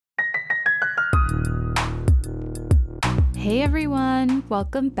Hey everyone,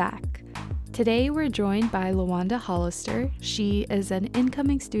 welcome back. Today we're joined by LaWanda Hollister. She is an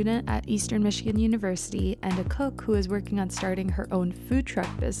incoming student at Eastern Michigan University and a cook who is working on starting her own food truck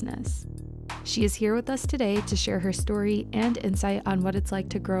business. She is here with us today to share her story and insight on what it's like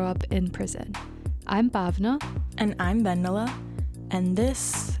to grow up in prison. I'm Bhavna. And I'm Vendela. And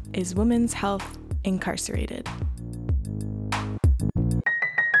this is Women's Health Incarcerated.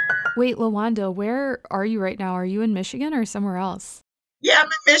 Wait, LaWanda, where are you right now? Are you in Michigan or somewhere else? Yeah, I'm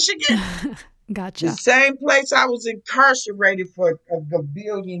in Michigan. Gotcha. The same place I was incarcerated for a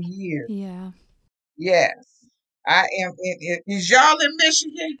billion years. Yeah. Yes, I am. Is y'all in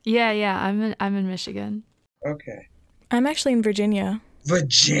Michigan? Yeah. I'm in Michigan. Okay. I'm actually in Virginia.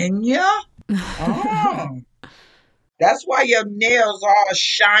 Virginia? Oh. That's why your nails are all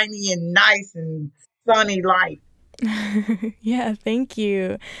shiny and nice and sunny like. Yeah, thank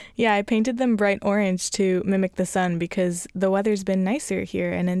you. Yeah, I painted them bright orange to mimic the sun because the weather's been nicer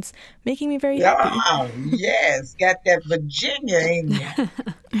here and it's making me very happy. Oh, yes. Got that Virginia in you.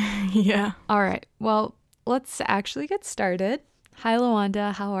 Yeah. All right. Well, let's actually get started. Hi,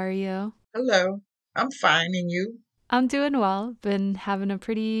 LaWanda. How are you? Hello. I'm fine, and you? I'm doing well. Been having a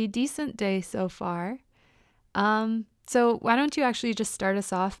pretty decent day so far. So why don't you actually just start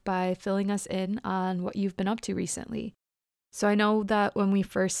us off by filling us in on what you've been up to recently? So I know that when we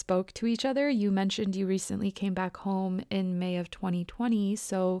first spoke to each other, you mentioned you recently came back home in May of 2020.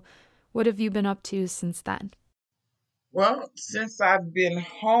 So what have you been up to since then? Well, since I've been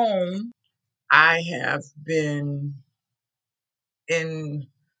home, I have been in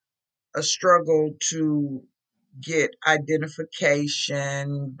a struggle to get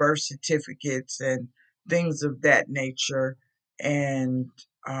identification, birth certificates, and things of that nature, and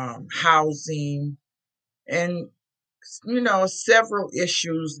housing, and several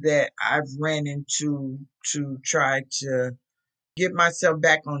issues that I've ran into to try to get myself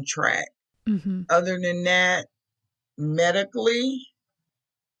back on track. Mm-hmm. Other than that, medically,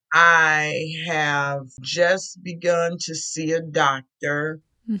 I have just begun to see a doctor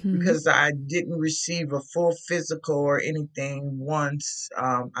Mm-hmm. because I didn't receive a full physical or anything once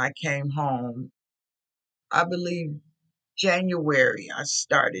I came home. I believe January I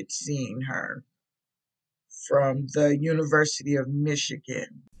started seeing her from the University of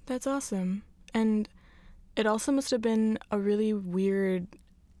Michigan. That's awesome. And it also must have been a really weird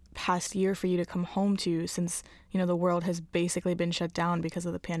past year for you to come home to since, the world has basically been shut down because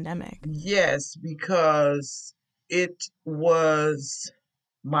of the pandemic. Yes, because it was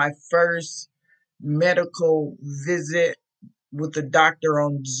my first medical visit with the doctor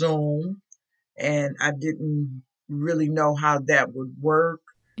on Zoom, and I didn't really know how that would work,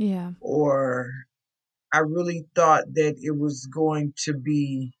 Yeah. or I really thought that it was going to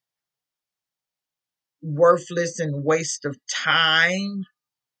be worthless and waste of time,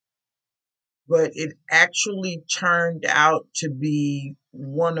 but it actually turned out to be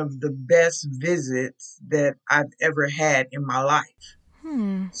one of the best visits that I've ever had in my life.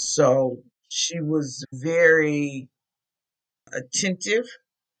 So she was very attentive,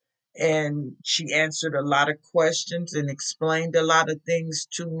 and she answered a lot of questions and explained a lot of things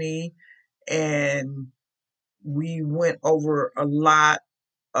to me, and we went over a lot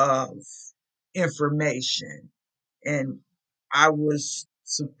of information, and I was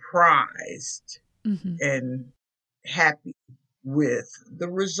surprised Mm-hmm. and happy with the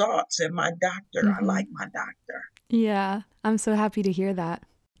results. And my doctor, I Mm-hmm. like my doctor. Yeah, I'm so happy to hear that.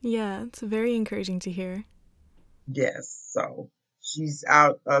 Yeah, it's very encouraging to hear. Yes, so she's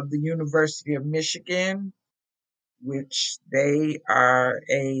out of the University of Michigan, which they are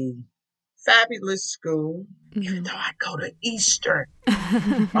a fabulous school, even though I go to Eastern.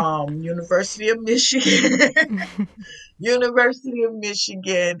 University of Michigan. University of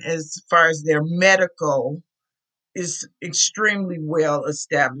Michigan, as far as their medical, is extremely well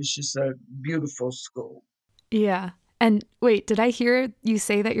established. It's a beautiful school. Yeah. And wait, did I hear you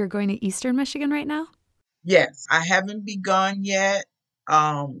say that you're going to Eastern Michigan right now? Yes, I haven't begun yet,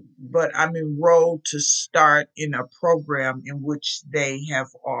 but I'm enrolled to start in a program in which they have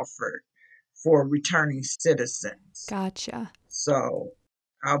offered for returning citizens. Gotcha. So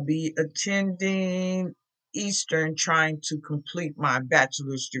I'll be attending Eastern, trying to complete my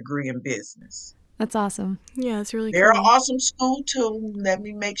bachelor's degree in business. That's awesome. Yeah, it's really They're cool. an awesome school too. Let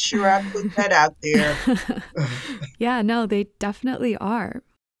me make sure I put that out there. Yeah, no, they definitely are.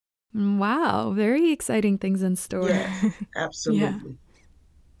 Wow, very exciting things in store. Yes, absolutely. Yeah.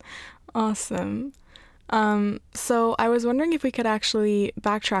 Awesome. So I was wondering if we could actually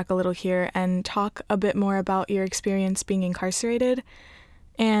backtrack a little here and talk a bit more about your experience being incarcerated.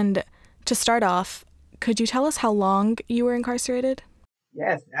 And To start off, could you tell us how long you were incarcerated?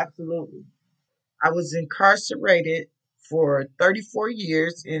 Yes, absolutely. I was incarcerated for 34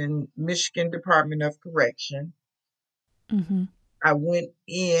 years in Michigan Department of Correction. Mm-hmm. I went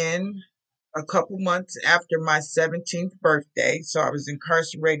in a couple months after my 17th birthday, so I was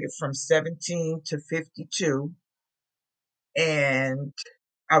incarcerated from 17 to 52, and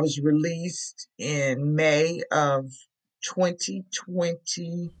I was released in May of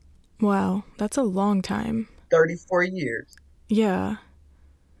 2020, Wow, that's a long time. 34 years. Yeah.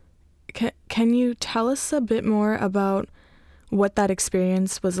 Can you tell us a bit more about what that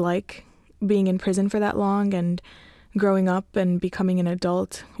experience was like, being in prison for that long and growing up and becoming an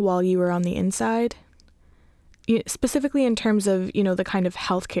adult while you were on the inside? Specifically in terms of, the kind of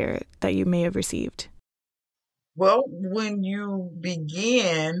healthcare that you may have received. Well, when you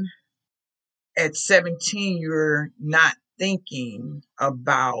begin at 17, you're not thinking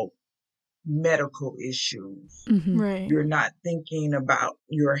about medical issues. Mm-hmm. Right. You're not thinking about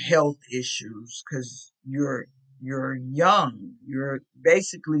your health issues because you're young. You're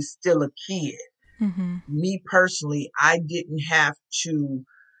basically still a kid. Mm-hmm. Me personally, I didn't have to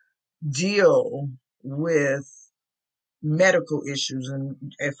deal with medical issues, and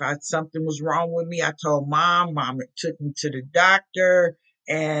if something was wrong with me, I told mom took me to the doctor,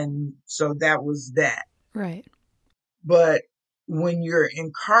 and so that was that. Right. But when you're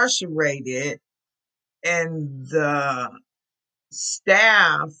incarcerated and the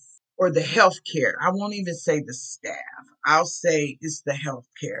staff or the healthcare, I won't even say the staff, I'll say it's the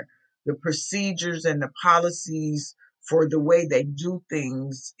healthcare. The procedures and the policies for the way they do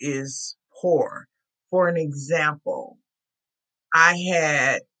things is poor. For an example, I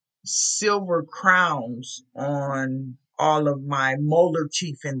had silver crowns on all of my molar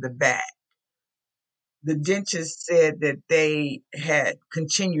teeth in the back. The dentist said that they had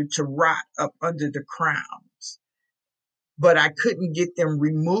continued to rot up under the crowns, but I couldn't get them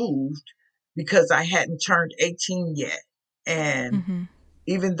removed because I hadn't turned 18 yet. And Mm-hmm.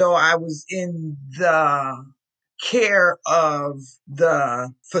 even though I was in the care of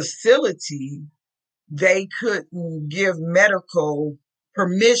the facility, they couldn't give medical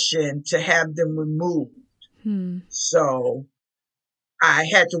permission to have them removed. Hmm. So I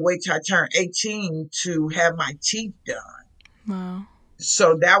had to wait till I turned 18 to have my teeth done. Wow.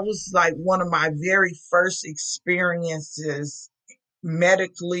 So that was like one of my very first experiences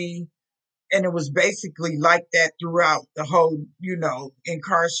medically. And it was basically like that throughout the whole,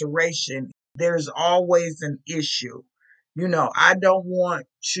 incarceration. There's always an issue. I don't want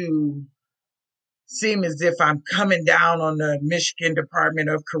to seem as if I'm coming down on the Michigan Department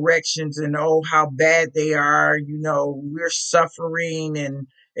of Corrections and oh, how bad they are, we're suffering and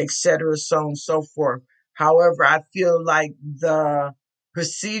et cetera, so on and so forth. However, I feel like the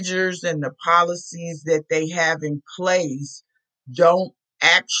procedures and the policies that they have in place don't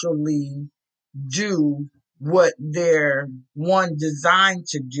actually do what they're one designed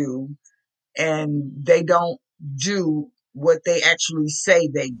to do, and they don't do what they actually say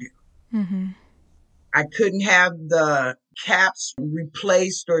they do. Mm-hmm. I couldn't have the caps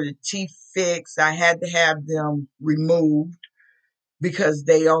replaced or the teeth fixed. I had to have them removed because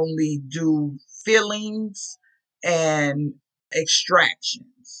they only do fillings and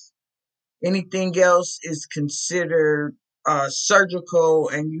extractions. Anything else is considered surgical,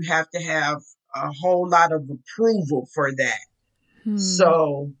 and you have to have a whole lot of approval for that. Hmm.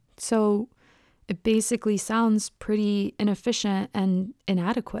 So, So it basically sounds pretty inefficient and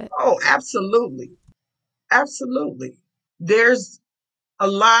inadequate. oh, absolutely. Absolutely. There's a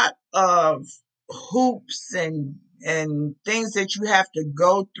lot of hoops and things that you have to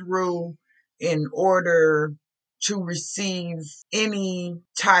go through in order to receive any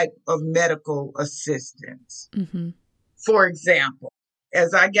type of medical assistance. Mm-hmm. For example,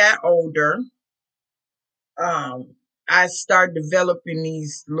 as I got older, um, I started developing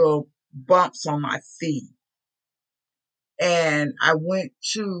these little bumps on my feet. And I went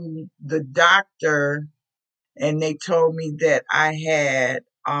to the doctor and they told me that I had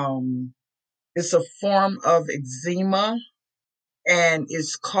it's a form of eczema and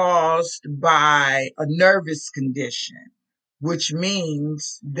it's caused by a nervous condition, which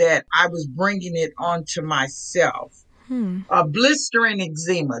means that I was bringing it onto myself. Hmm. Blistering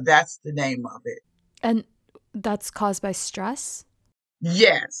eczema, that's the name of it. And that's caused by stress?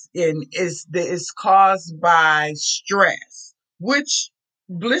 Yes, and it's caused by stress, which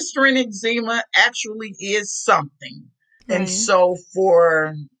blistering eczema actually is something. And Right. so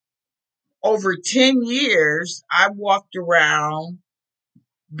for over 10 years, I walked around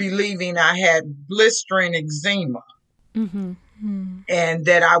believing I had blistering eczema. Mm-hmm. and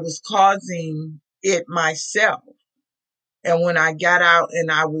that I was causing it myself. And when I got out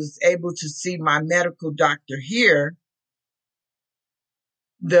and I was able to see my medical doctor here,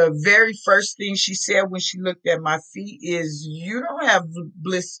 the very first thing she said when she looked at my feet is, "You don't have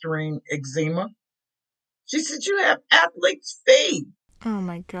blistering eczema." She said, "You have athlete's feet." Oh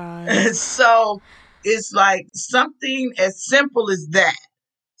my God. So it's like something as simple as that.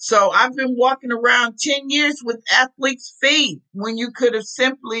 So I've been walking around 10 years with athlete's feet when you could have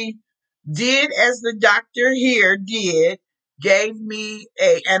simply did as the doctor here did, gave me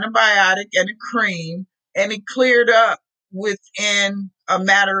a antibiotic and a cream, and it cleared up within a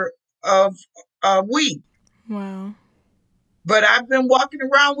matter of a week. Wow. But I've been walking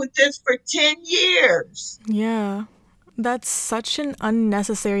around with this for 10 years. Yeah. That's such an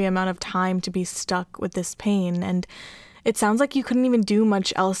unnecessary amount of time to be stuck with this pain, and it sounds like you couldn't even do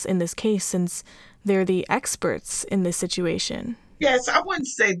much else in this case since they're the experts in this situation. Yes, I wouldn't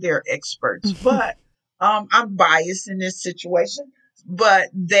say they're experts, but I'm biased in this situation. But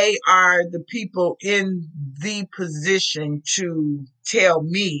they are the people in the position to tell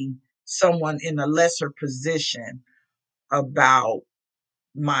me, someone in a lesser position, about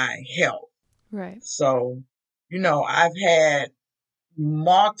my health. Right. So, I've had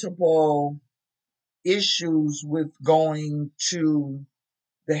multiple issues with going to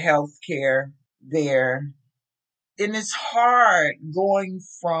the healthcare there. And it's hard going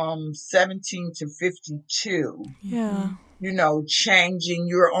from 17 to 52, Yeah. changing.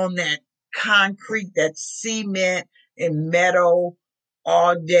 You're on that concrete, that cement and metal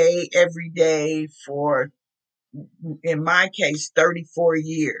all day, every day for, in my case, 34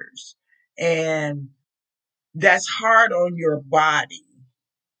 years. And that's hard on your body.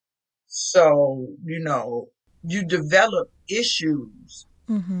 So, you develop issues.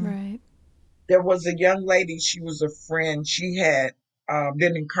 Right. There was a young lady, she was a friend. She had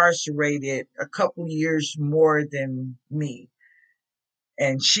been incarcerated a couple years more than me.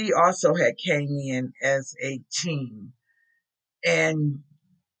 And she also had came in as a teen. And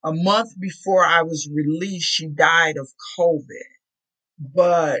a month before I was released, she died of COVID.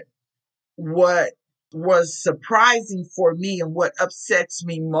 But what was surprising for me and what upsets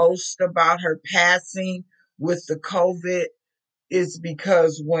me most about her passing with the COVID is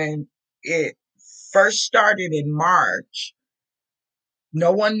because when it first started in March,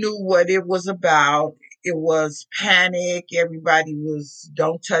 no one knew what it was about. It was panic. Everybody was,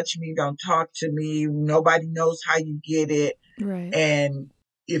 "Don't touch me, don't talk to me. Nobody knows how you get it." Right. And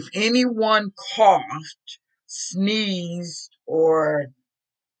if anyone coughed, sneezed, or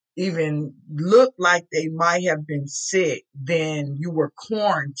even looked like they might have been sick, then you were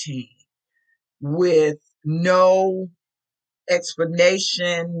quarantined with no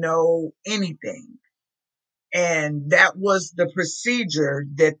explanation, no anything. And that was the procedure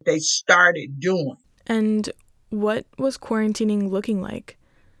that they started doing. And what was quarantining looking like?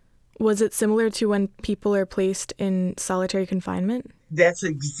 Was it similar to when people are placed in solitary confinement? That's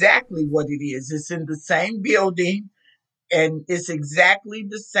exactly what it is. It's in the same building and it's exactly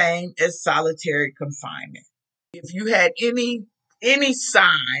the same as solitary confinement. If you had any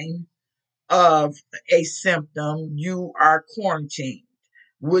sign of a symptom, you are quarantined,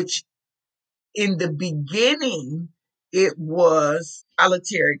 which in the beginning it was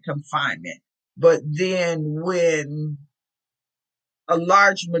solitary confinement. But then when a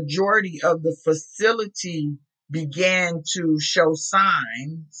large majority of the facility began to show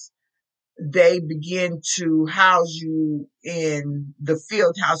signs, they begin to house you in the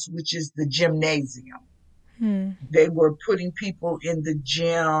field house, which is the gymnasium. They were putting people in the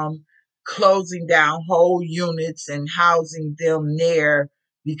gym, closing down whole units and housing them there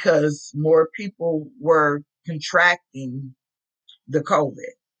because more people were contracting the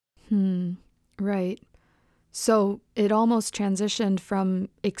COVID. Right. So it almost transitioned from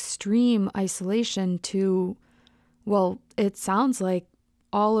extreme isolation to, well, it sounds like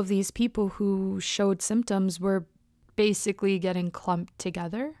all of these people who showed symptoms were basically getting clumped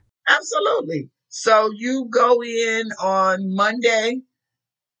together. Absolutely. So you go in on Monday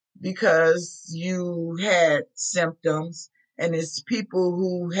because you had symptoms, and it's people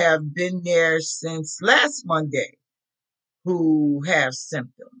who have been there since last Monday who have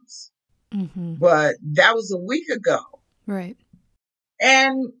symptoms. But that was a week ago. Right.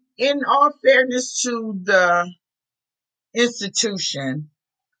 And in all fairness to the institution,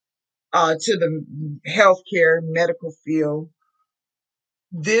 to the healthcare medical field,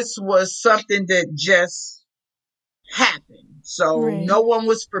 this was something that just happened. So Right. no one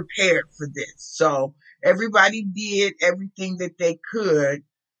was prepared for this. So everybody did everything that they could,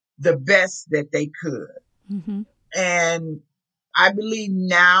 the best that they could. And I believe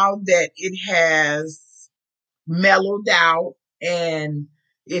now that it has mellowed out and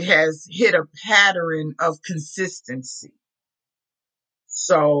it has hit a pattern of consistency.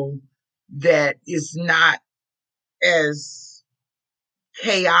 So that it's not as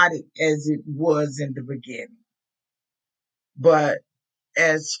chaotic as it was in the beginning. But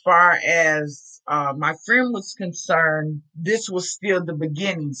as far as my friend was concerned, this was still the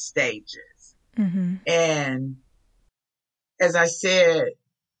beginning stages. Mm-hmm. And as I said,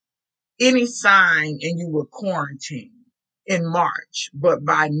 any sign and you were quarantined in March. But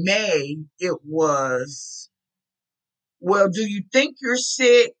by May, it was, well, do you think you're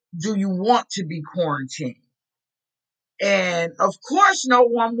sick? Do you want to be quarantined? And of course, no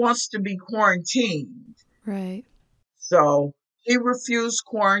one wants to be quarantined. Right. So she refused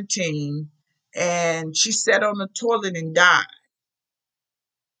quarantine and she sat on the toilet and died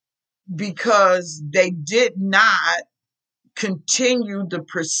because they did not continue the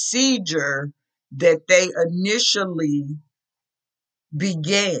procedure that they initially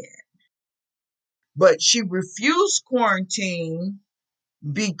began. But she refused quarantine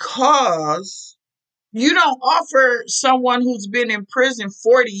because you don't offer someone who's been in prison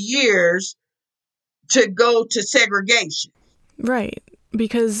 40 years to go to segregation. Right.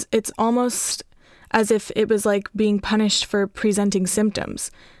 Because it's almost as if it was like being punished for presenting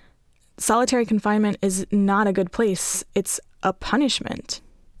symptoms. Solitary confinement is not a good place. It's a punishment.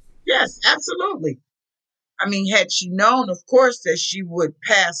 Yes, absolutely. I mean, had she known, of course, that she would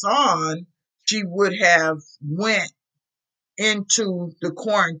pass on, she would have went into the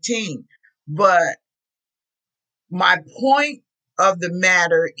quarantine. But my point of the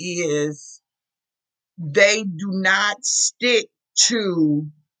matter is they do not stick to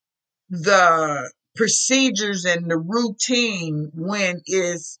the procedures and the routine when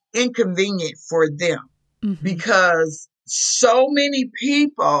it's inconvenient for them Mm-hmm. because so many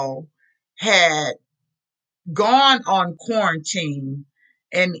people had gone on quarantine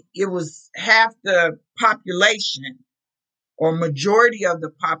and it was half the population or majority of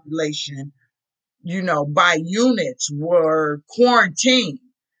the population, by units were quarantined.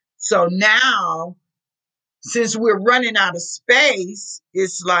 So now, since we're running out of space,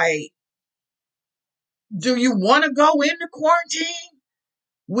 it's like, do you want to go into quarantine?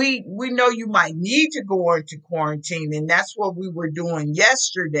 We know you might need to go into quarantine, and that's what we were doing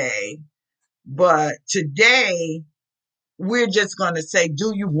yesterday. But today, we're just going to say,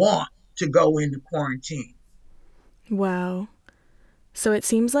 do you want to go into quarantine? Wow. So it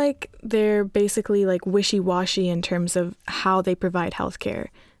seems like they're basically like wishy-washy in terms of how they provide healthcare.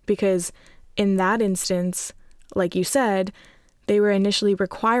 Because in that instance, like you said, they were initially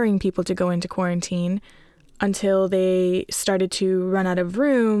requiring people to go into quarantine until they started to run out of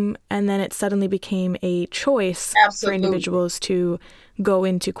room, and then it suddenly became a choice for Absolutely. individuals to go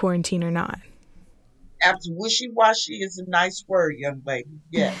into quarantine or not. After wishy-washy is a nice word, young lady.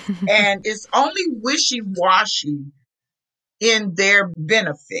 Yes. And it's only wishy-washy in their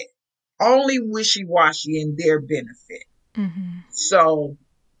benefit. Only wishy-washy in their benefit. Mm-hmm. So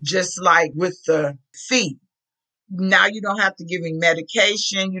just like with the fee, now you don't have to give me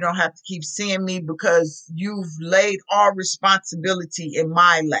medication. You don't have to keep seeing me because you've laid all responsibility in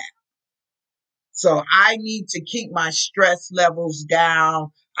my lap. So I need to keep my stress levels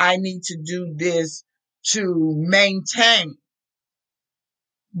down. I need to do this to maintain.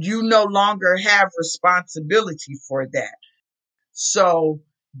 You no longer have responsibility for that. So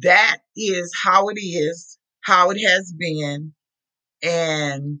that is how it is, how it has been,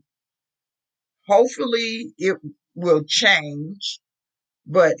 and hopefully it will change,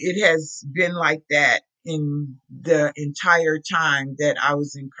 but it has been like that in the entire time that I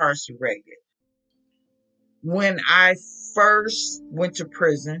was incarcerated. When I first went to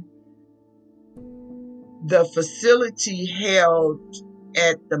prison, the facility held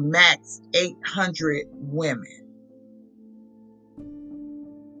at the max 800 women.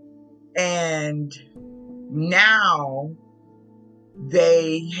 And now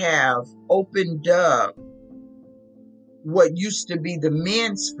they have opened up what used to be the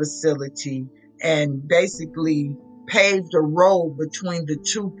men's facility and basically paved a road between the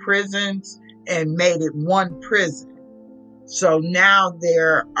two prisons and made it one prison. So now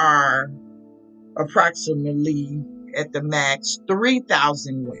there are approximately at the max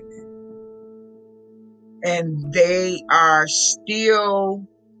 3,000 women. And they are still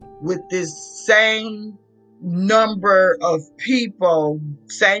with this same number of people,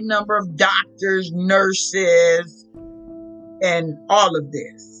 same number of doctors, nurses, and all of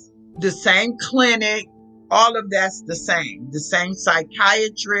this. The same clinic, all of that's the same. The same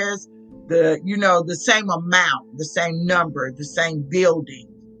psychiatrist, the same amount, the same number, the same building.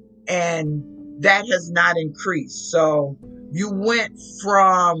 And that has not increased. So you went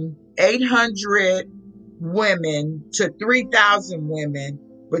from 800 women to 3,000 women,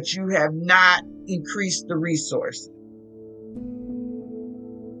 but you have not increased the resources.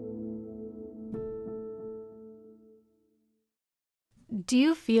 Do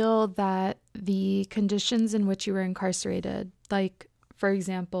you feel that the conditions in which you were incarcerated, like, for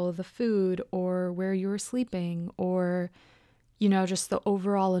example, the food or where you were sleeping or, just the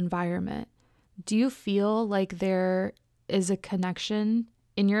overall environment, do you feel like there is a connection,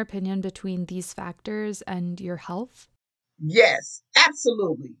 in your opinion, between these factors and your health? Yes,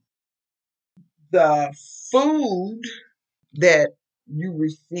 absolutely. The food that you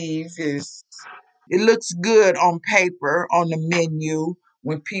receive it looks good on paper on the menu.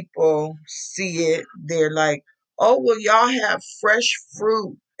 When people see it, they're like, oh, well, y'all have fresh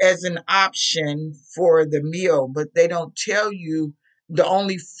fruit as an option for the meal, but they don't tell you the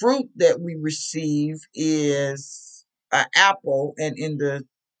only fruit that we receive is an apple, and in the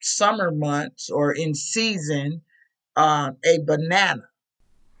summer months or in season, a banana.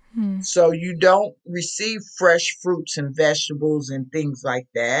 Hmm. So you don't receive fresh fruits and vegetables and things like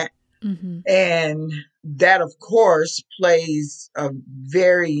that. Mm-hmm. And that, of course, plays a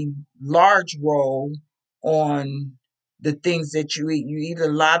very large role on the things that you eat. You eat a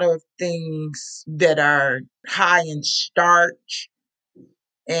lot of things that are high in starch,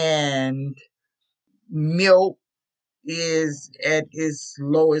 and milk is at its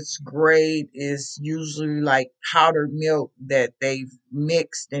lowest grade, is usually like powdered milk that they've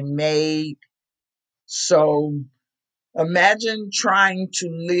mixed and made. So imagine trying to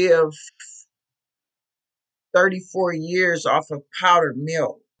live 34 years off of powdered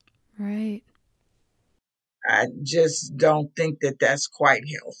milk. Right. I just don't think that that's quite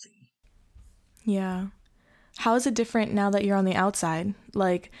healthy. Yeah. How is it different now that you're on the outside?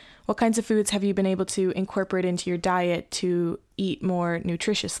 Like, what kinds of foods have you been able to incorporate into your diet to eat more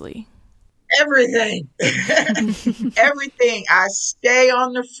nutritiously? Everything. Everything. I stay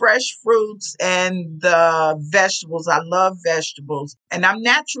on the fresh fruits and the vegetables. I love vegetables. And I'm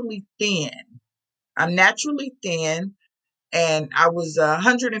naturally thin. I'm naturally thin. And I was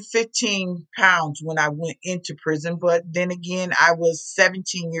 115 pounds when I went into prison. But then again, I was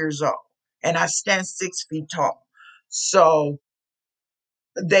 17 years old and I stand 6 feet tall. So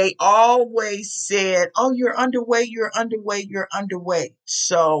they always said, oh, you're underweight, you're underweight, you're underweight.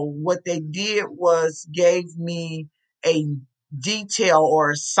 So what they did was gave me a detail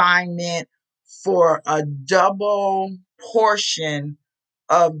or assignment for a double portion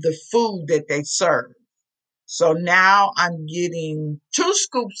of the food that they serve. So now I'm getting 2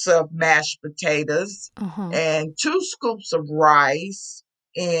 scoops of mashed potatoes Uh-huh. and 2 scoops of rice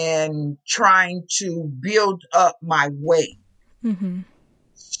and trying to build up my weight. Mm-hmm.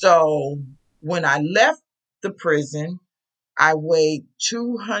 So when I left the prison, I weighed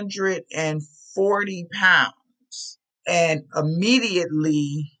 240 pounds. And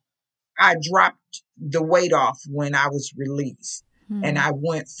immediately I dropped the weight off when I was released. And Hmm. I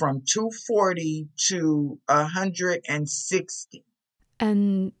went from 240 to 160.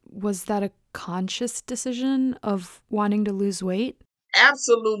 And was that a conscious decision of wanting to lose weight?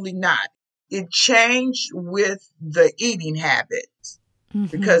 Absolutely not. It changed with the eating habits, Mm-hmm.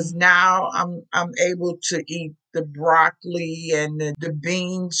 because now I'm able to eat the broccoli and the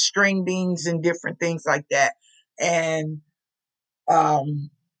beans, string beans, and different things like that. And um,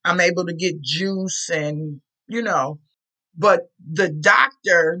 I'm able to get juice and, you know, but the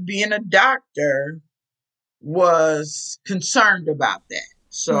doctor, being a doctor, was concerned about that.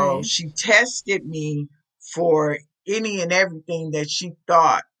 So Right. she tested me for any and everything that she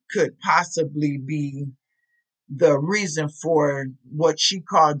thought could possibly be the reason for what she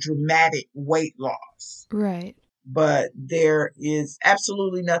called dramatic weight loss. Right. But there is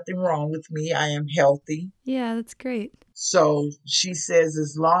absolutely nothing wrong with me. I am healthy. Yeah, that's great. So she says,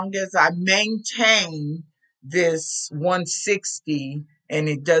 as long as I maintain this 160 and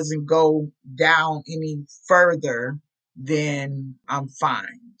it doesn't go down any further, then I'm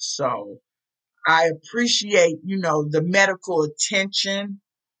fine. So I appreciate, the medical attention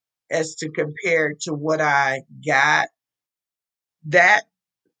as to compare to what I got. That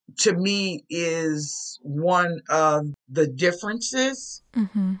to me is one of the differences.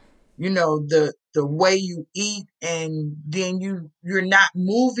 Mm-hmm. The way you eat, and then you're not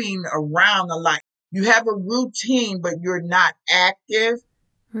moving around a lot. You have a routine but you're not active.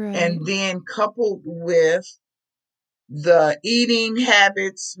 Right. And then coupled with the eating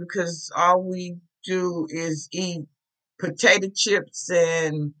habits, because all we do is eat potato chips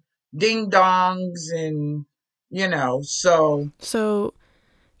and ding dongs and, so So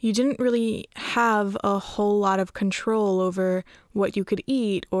you didn't really have a whole lot of control over what you could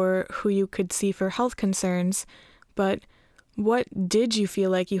eat or who you could see for health concerns, but what did you feel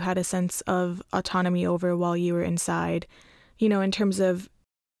like you had a sense of autonomy over while you were inside, in terms of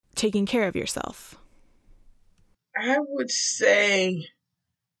taking care of yourself? I would say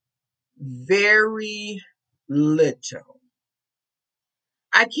very little.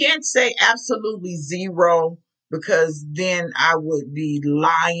 I can't say absolutely zero because then I would be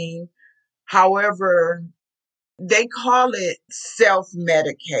lying. However, they call it self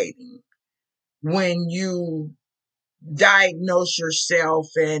medicating when you diagnose yourself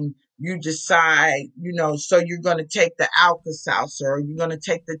and you decide, so you're going to take the Alka-Seltzer or you're going to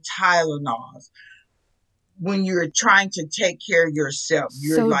take the Tylenols. When you're trying to take care of yourself,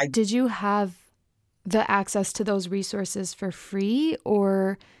 you're So, like, did you have the access to those resources for free,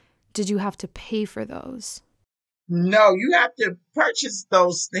 or did you have to pay for those? no, you have to purchase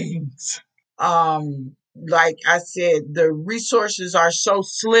those things. Like I said, the resources are so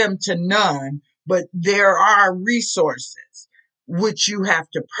slim to none, but there are resources which you have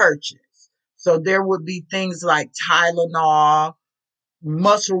to purchase. So there would be things like Tylenol,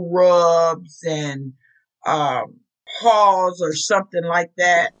 muscle rubs, and um, Halls or something like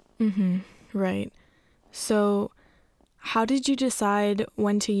that. Mm-hmm. Right. So how did you decide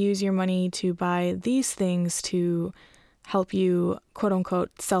when to use your money to buy these things to help you, quote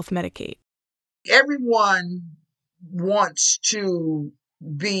unquote, self medicate? Everyone wants to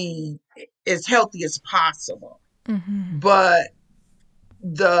be as healthy as possible, Mm-hmm. but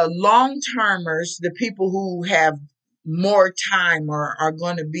the long termers, the people who have more time or are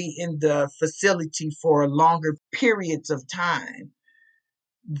going to be in the facility for longer periods of time,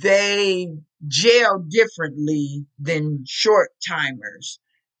 they gel differently than short timers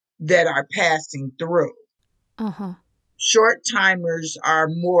that are passing through. Uh huh. Short timers are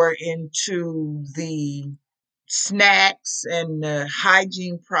more into the snacks and the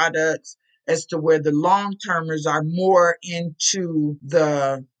hygiene products, as to where the long termers are more into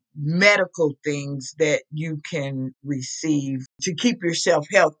the medical things that you can receive to keep yourself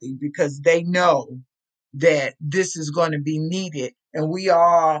healthy, because they know that this is going to be needed. And we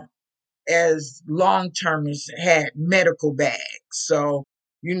all, as long termers, had medical bags. So,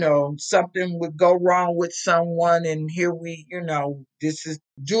 something would go wrong with someone, and here this is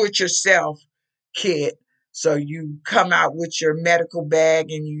do it yourself kit. So you come out with your medical bag,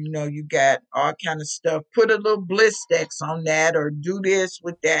 and you got all kind of stuff. Put a little Blistex on that, or do this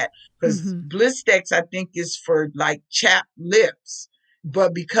with that, because Mm-hmm. Blistex I think is for like chapped lips,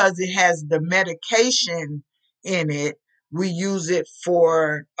 but because it has the medication in it, we use it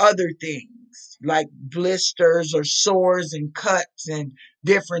for other things like blisters or sores and cuts and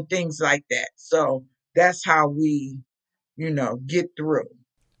different things like that. So that's how we, get through.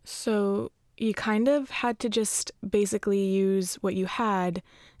 So you kind of had to just basically use what you had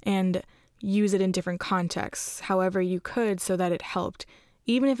and use it in different contexts, however you could, so that it helped,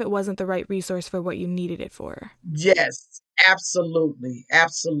 even if it wasn't the right resource for what you needed it for. Yes, absolutely.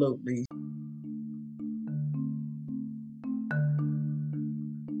 Absolutely.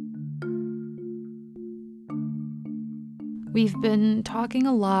 We've been talking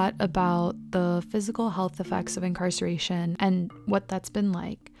a lot about the physical health effects of incarceration and what that's been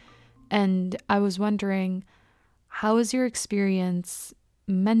like. And I was wondering, how was your experience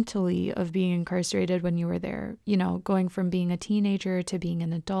mentally of being incarcerated when you were there? Going from being a teenager to being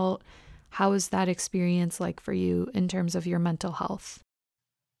an adult. How was that experience like for you in terms of your mental health?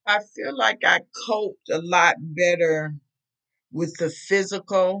 I feel like I coped a lot better with the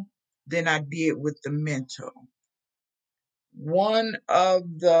physical than I did with the mental. One of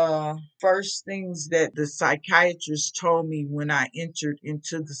the first things that the psychiatrist told me when I entered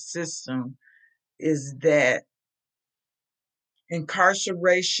into the system is that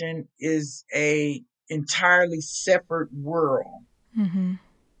incarceration is a entirely separate world. Mm-hmm.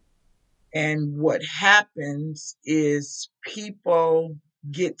 And what happens is people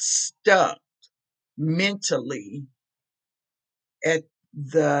get stuck mentally at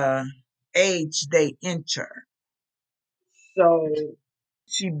the age they enter. So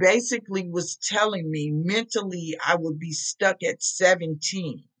she basically was telling me mentally I would be stuck at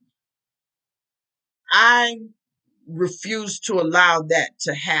 17. I refuse to allow that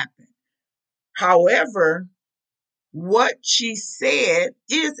to happen. However, what she said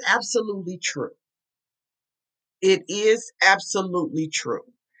is absolutely true. It is absolutely true.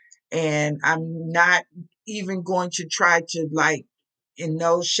 And I'm not even going to try to, like, in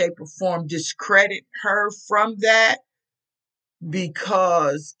no shape or form discredit her from that.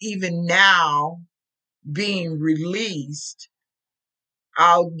 because even now, being released,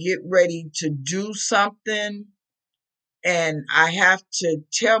 I'll get ready to do something and I have to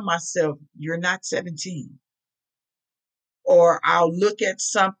tell myself, you're not 17. Or I'll look at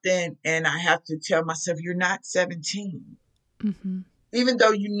something and I have to tell myself, you're not 17. Mm-hmm. Even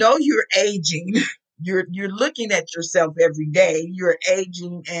though you know you're aging, you're looking at yourself every day, you're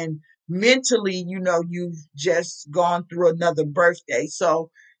aging, and mentally, you've just gone through another birthday.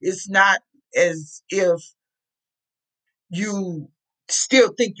 So it's not as if you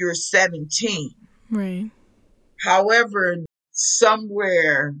still think you're 17. Right. However,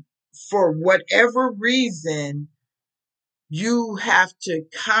 somewhere, for whatever reason, you have to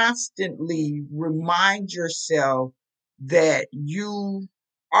constantly remind yourself that you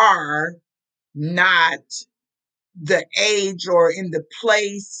are not the age or in the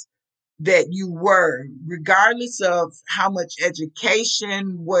place that you were, regardless of how much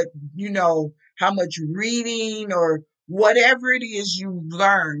education, how much reading or whatever it is you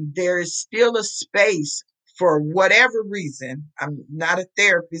learn, there is still a space for whatever reason. I'm not a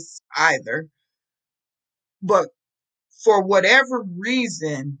therapist either, but for whatever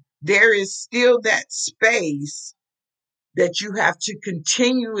reason, there is still that space that you have to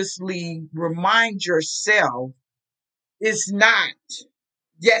continuously remind yourself is not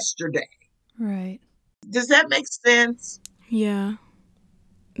yesterday. Right. Does that make sense? Yeah.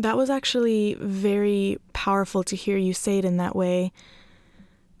 That was actually very powerful to hear you say it in that way.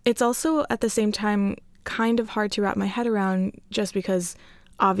 It's also at the same time kind of hard to wrap my head around just because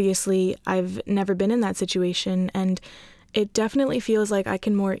obviously I've never been in that situation, and it definitely feels like I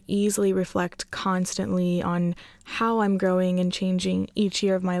can more easily reflect constantly on how I'm growing and changing each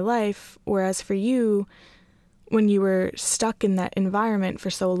year of my life, whereas for you, when you were stuck in that environment for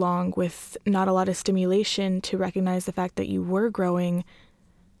so long with not a lot of stimulation to recognize the fact that you were growing,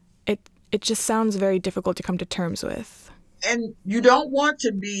 it just sounds very difficult to come to terms with. And you don't want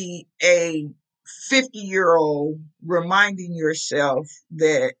to be a 50-year-old reminding yourself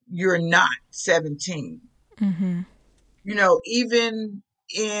that you're not 17. Mm-hmm. Even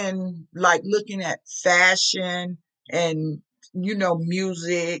in like looking at fashion and,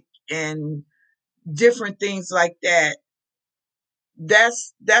 music and different things like that,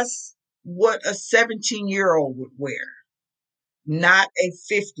 that's what a 17-year-old would wear, not a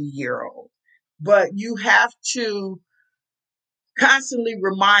 50-year-old. But you have to constantly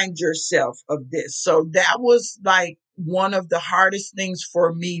remind yourself of this. So that was like one of the hardest things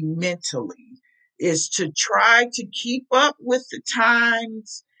for me mentally, is to try to keep up with the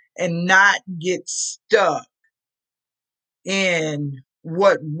times and not get stuck in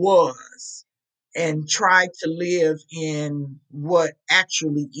what was and try to live in what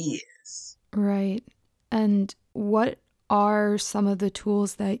actually is. Right. And what are some of the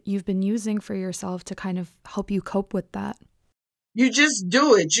tools that you've been using for yourself to kind of help you cope with that? You just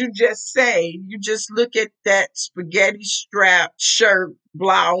do it. You just look at that spaghetti strap shirt,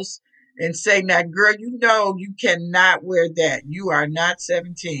 blouse, and say, now, girl, you cannot wear that. You are not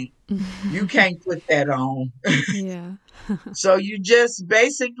 17. You can't put that on. Yeah. So you just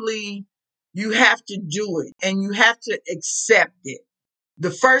basically, you have to do it and you have to accept it.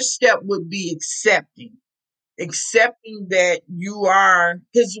 The first step would be accepting that you are,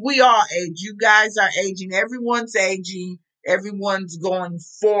 because we all age. You guys are aging. Everyone's aging. Everyone's going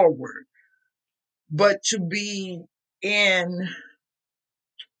forward. But to be in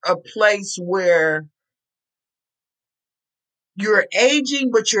a place where you're aging,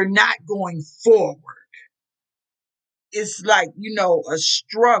 but you're not going forward, it's like, a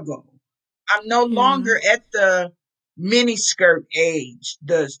struggle. I'm no Yeah. longer at the mini skirt age,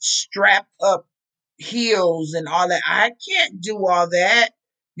 the strap up heels and all that. I can't do all that,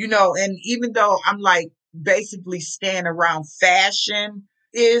 and even though I'm like basically staying around fashion,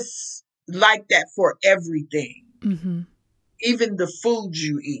 it's like that for everything, Mm-hmm. even the food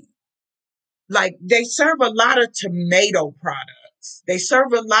you eat. Like they serve a lot of tomato products. They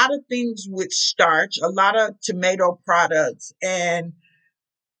serve a lot of things with starch, a lot of tomato products. And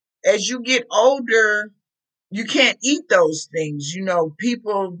as you get older, you can't eat those things.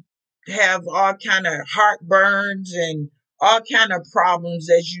 People have all kind of heartburns and all kind of problems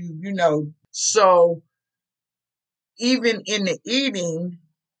as so even in the eating,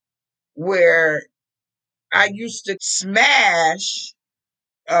 where I used to smash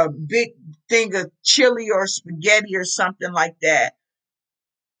a big thing of chili or spaghetti or something like that,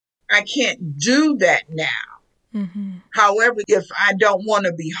 I can't do that now. Mm-hmm. However, if I don't want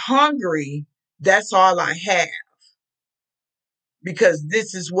to be hungry, that's all I have, because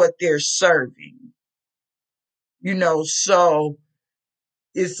this is what they're serving. So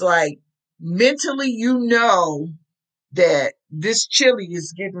it's like mentally, that this chili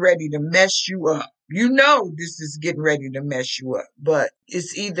is getting ready to mess you up. This is getting ready to mess you up, but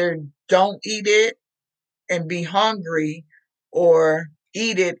it's either don't eat it and be hungry or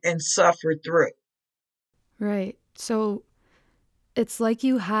eat it and suffer through. Right. So it's like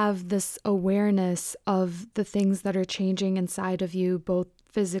you have this awareness of the things that are changing inside of you, both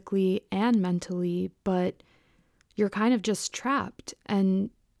physically and mentally, but you're kind of just trapped and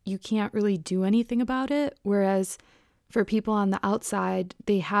you can't really do anything about it. Whereas for people on the outside,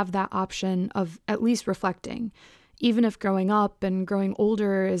 they have that option of at least reflecting. Even if growing up and growing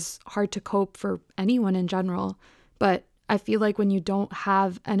older is hard to cope for anyone in general. But I feel like when you don't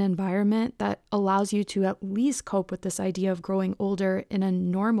have an environment that allows you to at least cope with this idea of growing older in a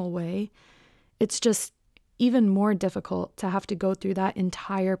normal way, it's just even more difficult to have to go through that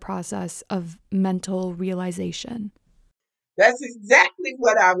entire process of mental realization. That's exactly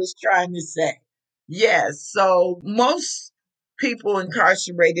what I was trying to say. Yes. So most people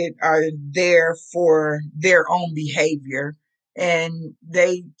incarcerated are there for their own behavior, and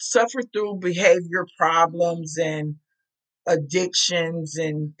they suffer through behavior problems and addictions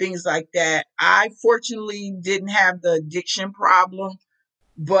and things like that. I fortunately didn't have the addiction problem,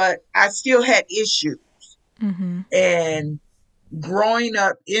 but I still had issues. Mm-hmm. And growing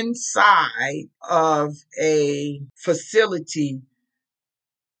up inside of a facility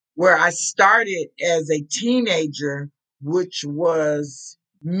where I started as a teenager, which was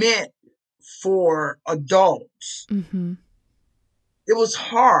meant for adults, Mm-hmm. it was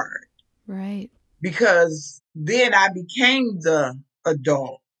hard Right. because then I became the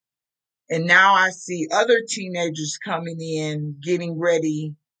adult. And now I see other teenagers coming in, getting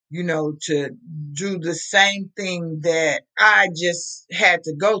ready, to do the same thing that I just had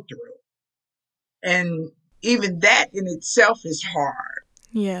to go through. And even that in itself is hard.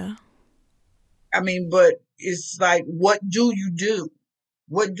 Yeah. I mean, but it's like, what do you do?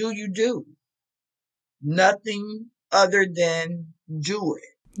 What do you do? Nothing other than do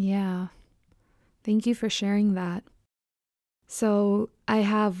it. Yeah. Thank you for sharing that. So, I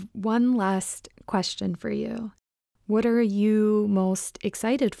have one last question for you. What are you most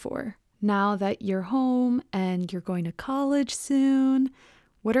excited for now that you're home and you're going to college soon?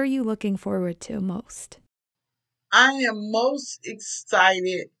 What are you looking forward to most? I am most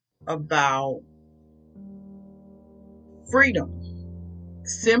excited about freedom,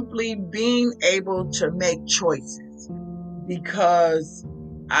 simply being able to make choices because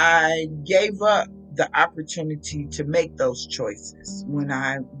I gave up the opportunity to make those choices when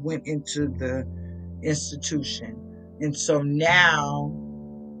I went into the institution. And so now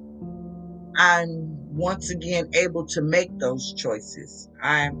I'm once again able to make those choices.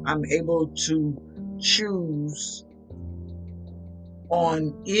 I'm able to choose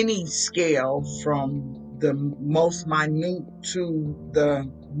on any scale from the most minute to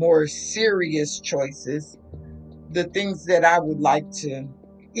the more serious choices, the things that I would like to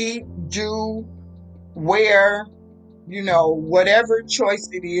eat, do, wear, whatever choice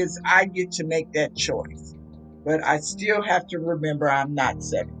it is, I get to make that choice. But I still have to remember I'm not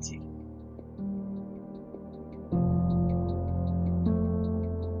 17.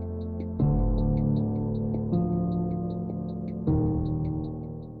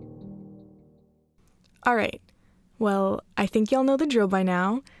 All right. Well, I think y'all know the drill by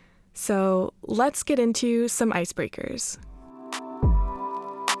now. So let's get into some icebreakers.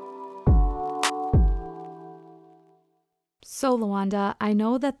 So, Lawanda, I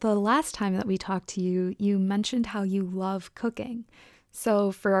know that the last time that we talked to you, you mentioned how you love cooking.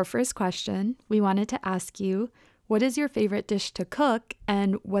 So, for our first question, we wanted to ask you, what is your favorite dish to cook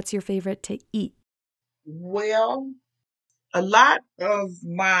and what's your favorite to eat? Well, a lot of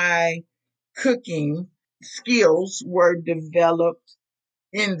my cooking skills were developed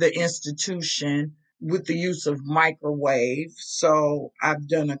in the institution with the use of microwave. So I've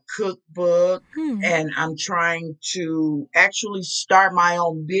done a cookbook and I'm trying to actually start my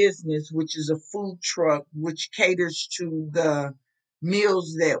own business, which is a food truck, which caters to the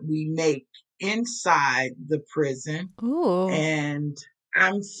meals that we make inside the prison. Ooh. And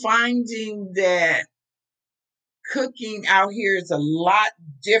I'm finding that cooking out here is a lot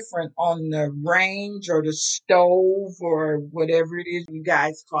different on the range or the stove or whatever it is you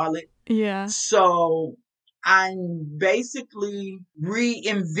guys call it. Yeah. So I'm basically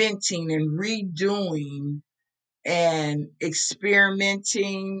reinventing and redoing and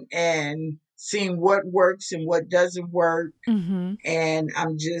experimenting and seeing what works and what doesn't work. Mm-hmm. And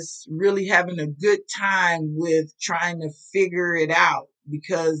I'm just really having a good time with trying to figure it out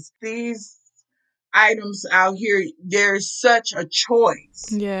because these items out here. There's such a choice.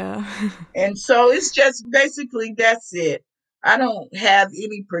 Yeah. And so it's just basically that's it. I don't have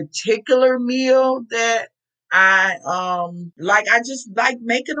any particular meal that I like. I just like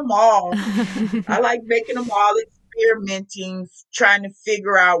making them all. I like making them all, experimenting, trying to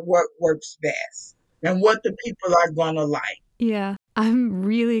figure out what works best and what the people are gonna like. Yeah, I'm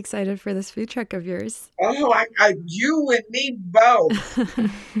really excited for this food truck of yours. Oh, you and me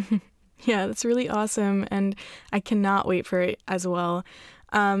both. Yeah, that's really awesome, and I cannot wait for it as well.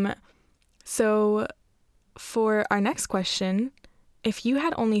 So for our next question, if you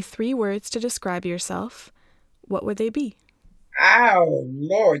had only 3 words to describe yourself, what would they be? Oh,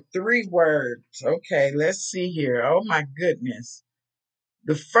 Lord, 3 words. Okay, let's see here. Oh, my goodness.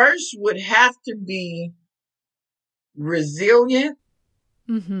 The first would have to be resilient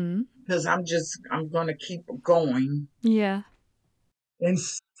Mm-hmm. because I'm going to keep going. Yeah. And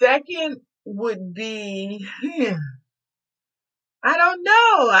second would be, I don't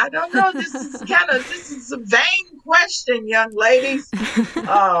know. I don't know. This is a vain question, young ladies.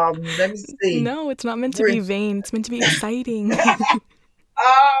 Let me see. No, it's not meant to be vain. It's meant to be exciting.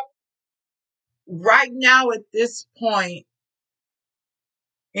 Right now at this point,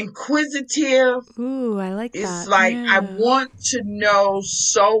 inquisitive. Ooh, I like It's that. like I Yeah. want to know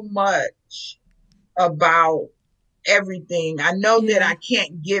so much about everything. I know that Yeah. I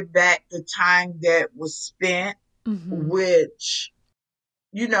can't get back the time that was spent, Mm-hmm. which,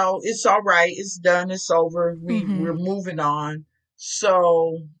 it's all right. It's done. It's over. Mm-hmm. We're moving on.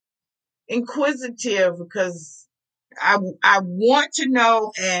 So inquisitive because I want to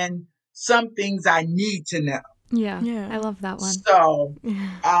know, and some things I need to know. Yeah. Yeah. I love that one. So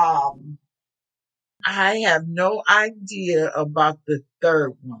I have no idea about the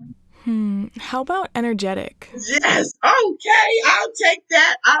third one. How about energetic? Yes. Okay. I'll take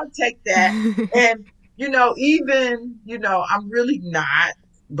that. I'll take that. And, I'm really not,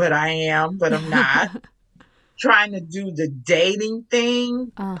 but I am, but I'm not trying to do the dating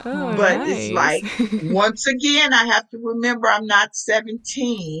thing. Oh, But Uh-huh. it's nice. like, once again, I have to remember I'm not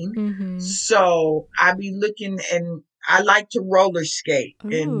 17. Mm-hmm. So I be looking, and I like to roller skate.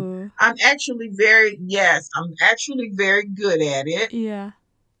 And Ooh. I'm actually I'm actually very good at it. Yeah.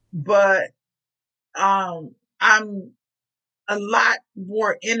 But I'm a lot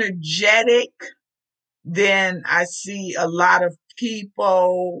more energetic than I see a lot of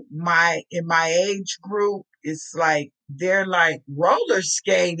people in my age group. It's like they're like roller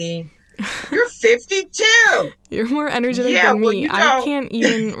skating. You're 52. You're more energetic Yeah, than well, me. I can't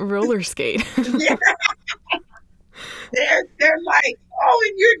even roller skate. yeah, they're like, oh,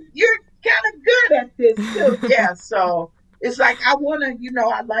 and you're kind of good at this too. Yeah, so it's like I want to,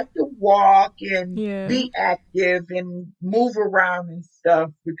 I like to walk and Yeah. be active and move around and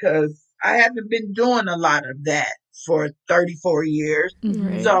stuff because I haven't been doing a lot of that for 34 years. Mm-hmm.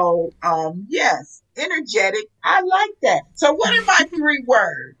 Right. So, yes, energetic. I like that. So, what are my 3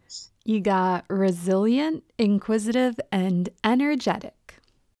 words? You got resilient, inquisitive, and energetic.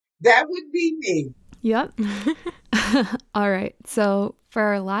 That would be me. Yep. All right. So, for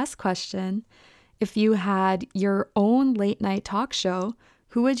our last question, if you had your own late night talk show,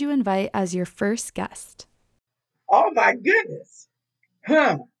 who would you invite as your first guest? Oh my goodness.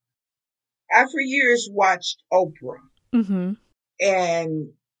 Huh. I for years watched Oprah, Mm-hmm. and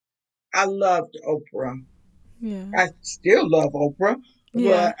I loved Oprah. Yeah. I still love Oprah,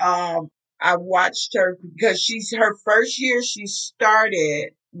 Yeah. but I watched her because her first year she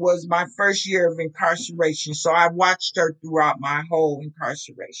started was my first year of incarceration. So I watched her throughout my whole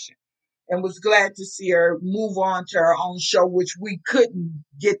incarceration and was glad to see her move on to her own show, which we couldn't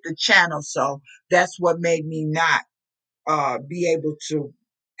get the channel. So that's what made me not be able to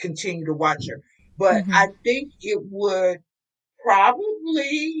continue to watch her. But Mm-hmm. I think it would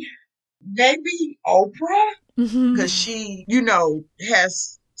probably maybe Oprah Mm-hmm. because she,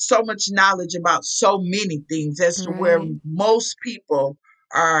 has so much knowledge about so many things as to where Right. most people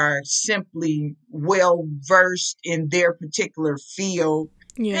are simply well versed in their particular field.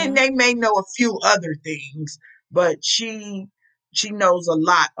 Yeah. And they may know a few other things, but she knows a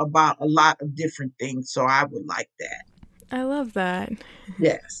lot about a lot of different things. So I would like that. I love that.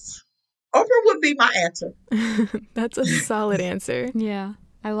 Yes. Oprah would be my answer. That's a solid answer. Yeah,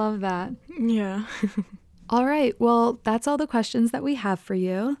 I love that. Yeah. All right. Well, that's all the questions that we have for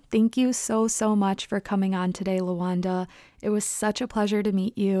you. Thank you so, so much for coming on today, Lawanda. It was such a pleasure to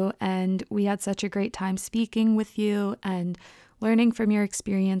meet you, and we had such a great time speaking with you and learning from your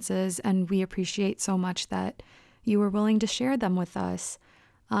experiences, and we appreciate so much that you were willing to share them with us.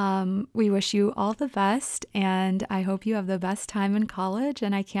 We wish you all the best, and I hope you have the best time in college,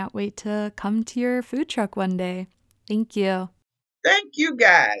 and I can't wait to come to your food truck one day. Thank you. Thank you,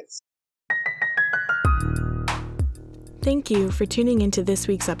 guys. Thank you for tuning into this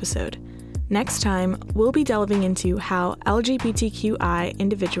week's episode. Next time, we'll be delving into how LGBTQI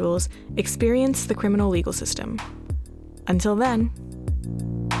individuals experience the criminal legal system. Until then.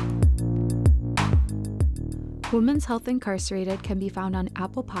 Women's Health Incarcerated can be found on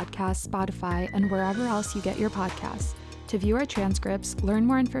Apple Podcasts, Spotify, and wherever else you get your podcasts. To view our transcripts, learn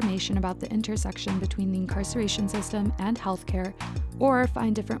more information about the intersection between the incarceration system and healthcare, or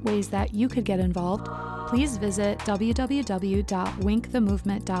find different ways that you could get involved, please visit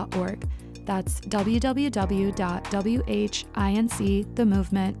www.winkthemovement.org. That's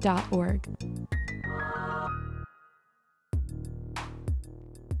www.whincthemovement.org.